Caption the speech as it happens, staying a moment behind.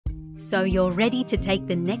So you're ready to take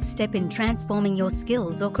the next step in transforming your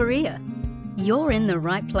skills or career? You're in the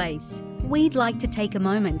right place. We'd like to take a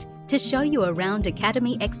moment to show you around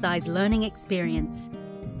Academy XI's learning experience.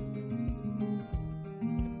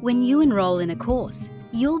 When you enroll in a course,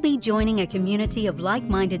 you'll be joining a community of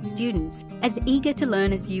like-minded students as eager to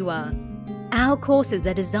learn as you are. Our courses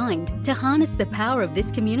are designed to harness the power of this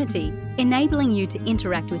community, enabling you to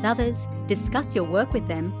interact with others, discuss your work with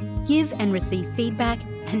them, give and receive feedback,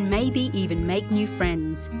 and maybe even make new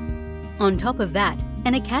friends. On top of that,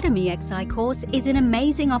 an Academy XI course is an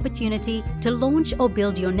amazing opportunity to launch or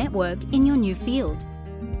build your network in your new field.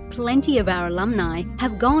 Plenty of our alumni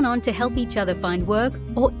have gone on to help each other find work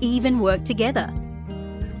or even work together.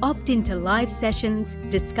 Opt into live sessions,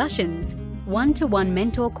 discussions, one-to-one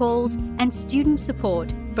mentor calls, and student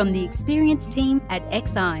support from the experienced team at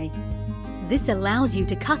XI. This allows you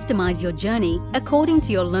to customize your journey according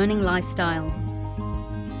to your learning lifestyle.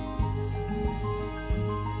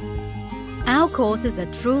 Our courses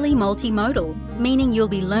are truly multimodal, meaning you'll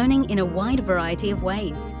be learning in a wide variety of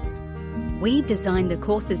ways. We've designed the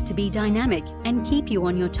courses to be dynamic and keep you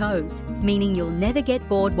on your toes, meaning you'll never get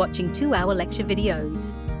bored watching 2-hour lecture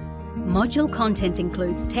videos. Module content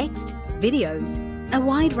includes text, videos, a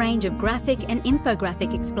wide range of graphic and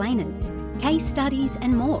infographic explainers, case studies,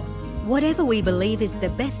 and more. Whatever we believe is the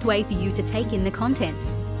best way for you to take in the content.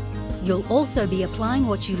 You'll also be applying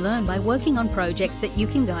what you learn by working on projects that you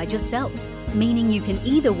can guide yourself, meaning you can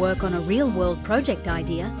either work on a real-world project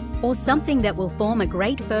idea or something that will form a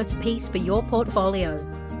great first piece for your portfolio.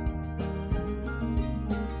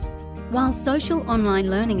 While social online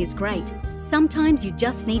learning is great, sometimes you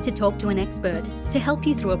just need to talk to an expert to help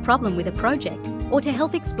you through a problem with a project or to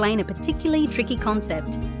help explain a particularly tricky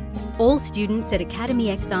concept. All students at Academy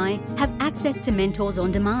XI have access to mentors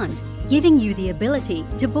on demand, giving you the ability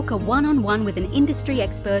to book a one-on-one with an industry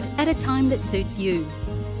expert at a time that suits you.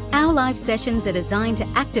 Our live sessions are designed to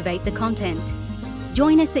activate the content.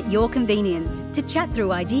 Join us at your convenience to chat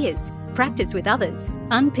through ideas, practice with others,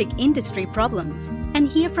 unpick industry problems, and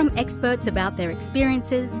hear from experts about their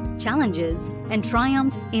experiences, challenges, and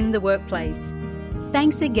triumphs in the workplace.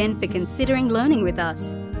 Thanks again for considering learning with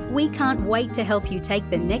us. We can't wait to help you take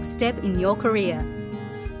the next step in your career.